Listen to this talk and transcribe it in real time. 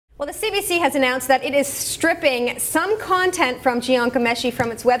Well, the CBC has announced that it is stripping some content from Ghomeshi from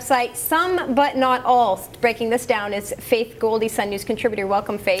its website, some but not all. Breaking this down is Faith Goldie, Sun News contributor.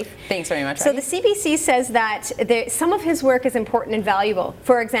 Welcome, Faith. Thanks very much. So the CBC says that some of his work is important and valuable.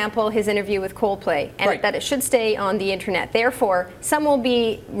 For example, his interview with Coldplay, and that it should stay on the internet. Therefore, some will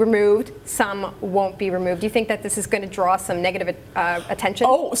be removed, some won't be removed. Do you think that this is going to draw some negative attention?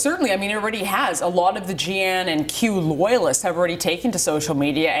 Oh, certainly. I mean, it already has. A lot of the GN and Q loyalists have already taken to social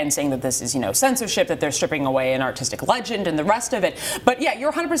media and saying that this is, censorship, that they're stripping away an artistic legend and the rest of it. But yeah,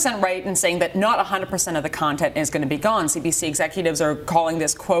 you're 100% right in saying that not 100% of the content is going to be gone. CBC executives are calling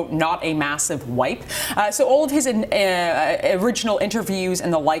this, quote, not a massive wipe. So all of his original interviews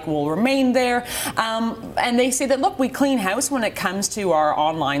and the like will remain there. And they say that, look, we clean house when it comes to our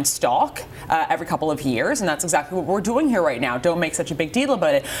online stock every couple of years. And that's exactly what we're doing here right now. Don't make such a big deal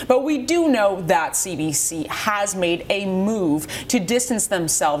about it. But we do know that CBC has made a move to distance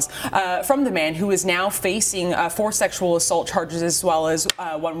themselves from the man who is now facing 4 sexual assault charges as well as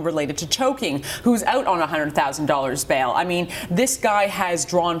one related to choking, who's out on $100,000 bail. I mean, this guy has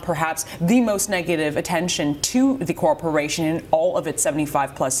drawn perhaps the most negative attention to the corporation in all of its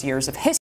 75+ years of history.